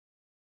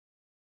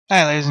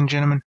Hi, ladies and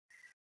gentlemen.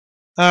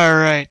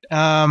 Alright,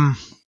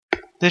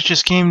 this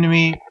just came to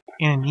me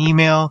in an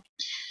email,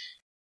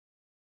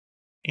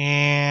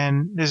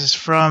 and this is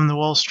from the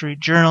Wall Street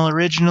Journal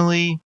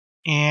originally,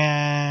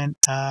 and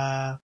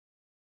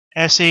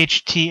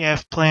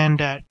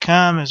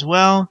shtfplan.com as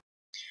well.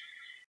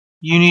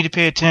 You need to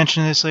pay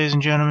attention to this, ladies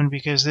and gentlemen,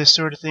 because this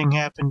sort of thing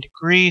happened to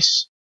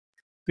Greece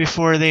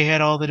before they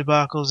had all the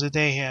debacles that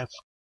they have.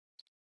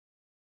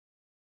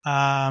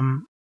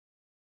 The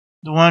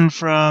one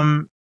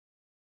from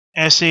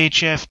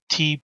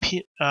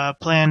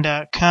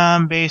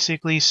shtfplan.com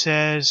basically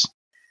says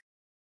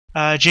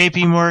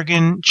JP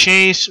Morgan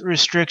Chase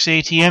restricts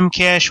ATM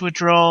cash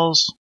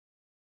withdrawals.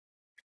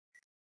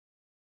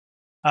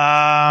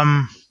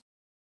 The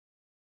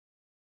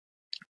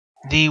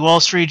Wall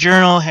Street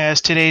Journal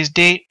has today's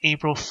date,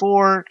 April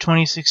 4,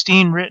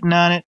 2016, written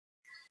on it.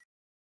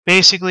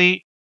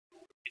 Basically,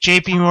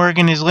 JP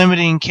Morgan is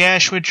limiting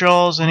cash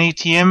withdrawals on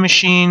ATM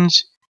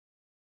machines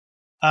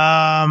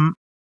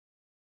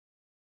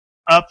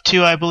up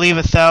to, I believe,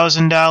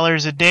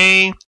 $1,000 a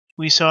day.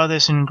 We saw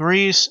this in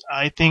Greece.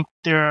 I think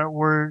there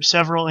were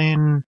several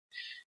in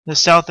the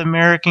South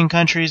American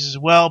countries as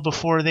well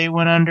before they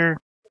went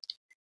under.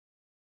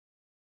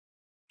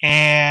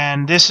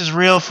 And this is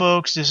real,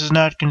 folks. This is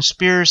not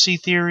conspiracy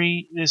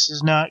theory. This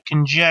is not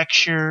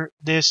conjecture.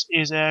 This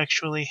is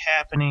actually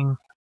happening.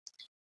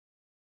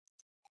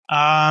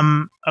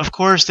 Of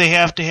course, they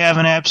have to have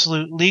an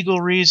absolute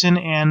legal reason,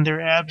 and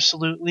their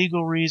absolute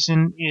legal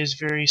reason is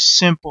very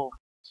simple.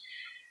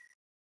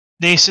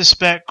 They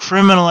suspect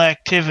criminal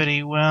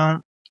activity.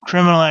 Well,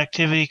 criminal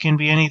activity can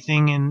be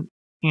anything in,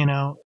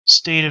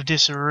 state of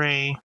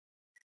disarray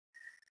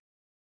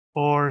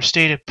or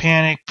state of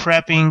panic.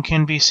 Prepping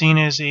can be seen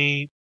as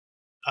a,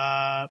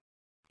 as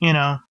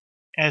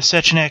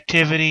such an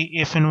activity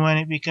if and when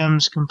it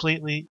becomes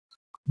completely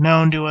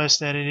known to us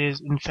that it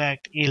is, in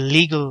fact,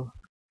 illegal.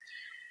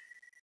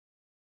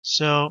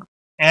 So,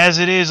 as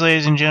it is,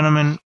 ladies and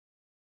gentlemen,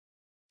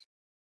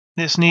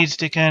 this needs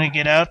to kind of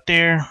get out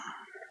there.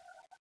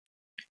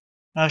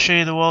 I'll show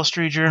you the Wall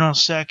Street Journal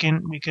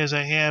second because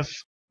I have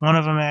one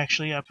of them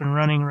actually up and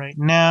running right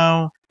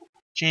now.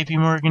 JP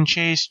Morgan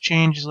Chase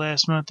changes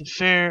last month of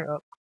fare. Oh,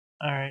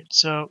 alright,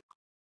 so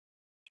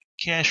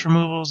cash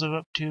removals of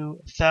up to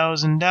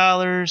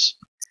 $1,000.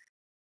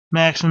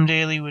 Maximum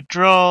daily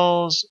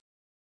withdrawals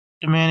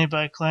demanded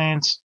by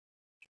clients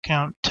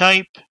account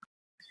type.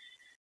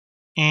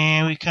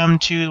 And we come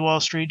to the Wall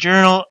Street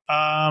Journal.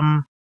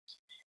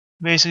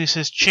 Basically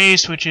says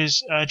Chase, which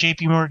is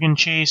JP Morgan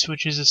Chase,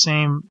 which is the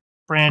same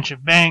branch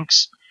of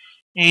banks.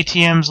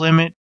 ATMs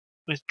limit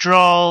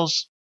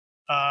withdrawals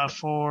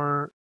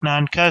for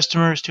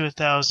non-customers to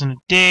 $1,000 a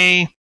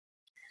day.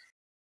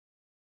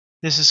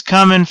 This is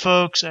coming,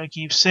 folks. I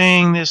keep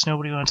saying this.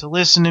 Nobody wants to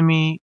listen to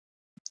me.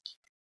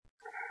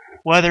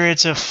 Whether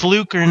it's a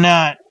fluke or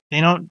not, they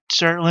don't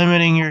start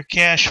limiting your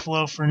cash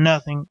flow for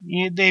nothing.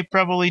 They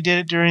probably did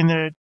it during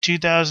the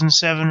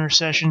 2007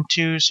 recession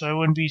too, so I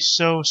wouldn't be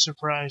so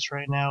surprised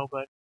right now.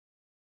 But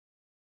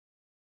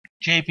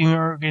JP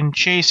Morgan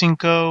Chase &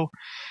 Co.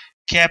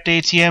 capped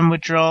ATM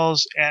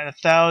withdrawals at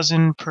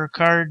 $1,000 per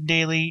card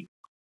daily.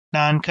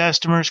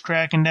 Non-customers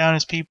cracking down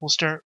as people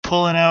start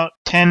pulling out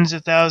tens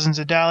of thousands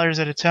of dollars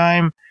at a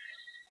time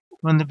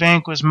when the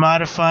bank was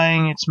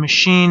modifying its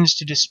machines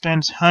to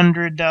dispense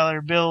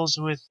 $100 bills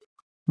with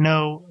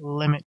no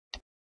limit.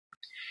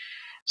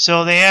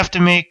 So they have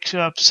to make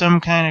up some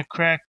kind of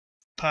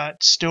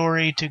crackpot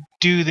story to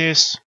do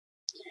this.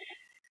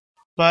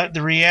 But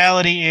the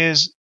reality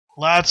is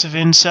lots of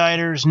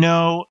insiders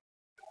know,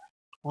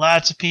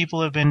 lots of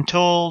people have been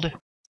told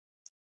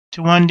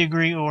to one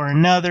degree or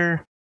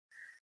another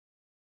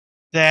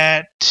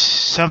that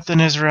something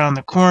is around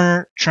the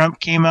corner. Trump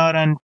came out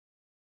on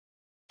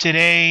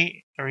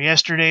today, or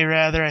yesterday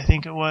rather, I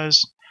think it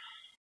was,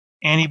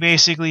 and he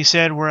basically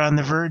said we're on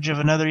the verge of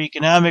another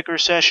economic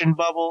recession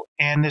bubble,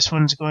 and this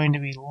one's going to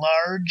be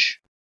large,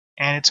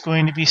 and it's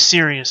going to be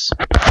serious.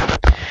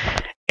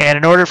 And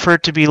in order for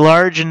it to be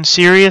large and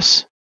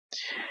serious,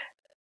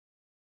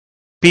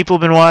 people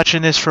have been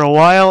watching this for a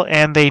while,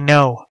 and they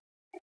know.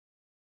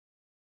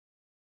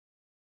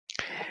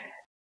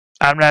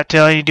 I'm not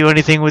telling you to do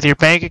anything with your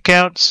bank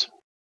accounts,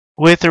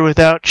 with or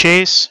without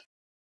Chase.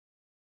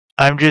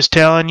 I'm just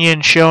telling you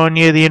and showing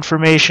you the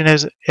information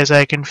as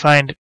I can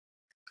find it.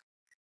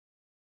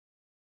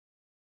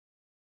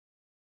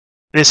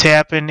 This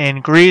happened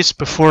in Greece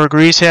before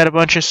Greece had a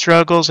bunch of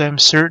struggles. I'm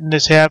certain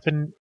this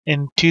happened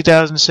in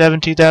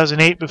 2007,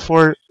 2008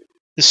 before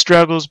the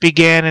struggles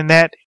began in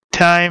that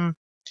time.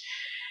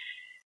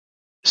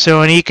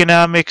 So an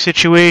economic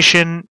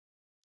situation,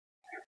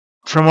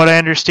 from what I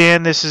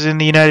understand, this is in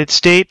the United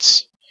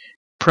States,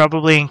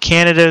 probably in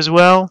Canada as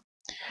well.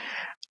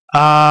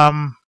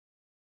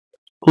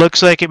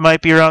 Looks like it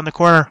might be around the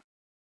corner.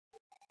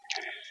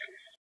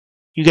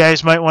 You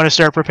guys might want to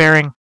start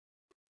preparing.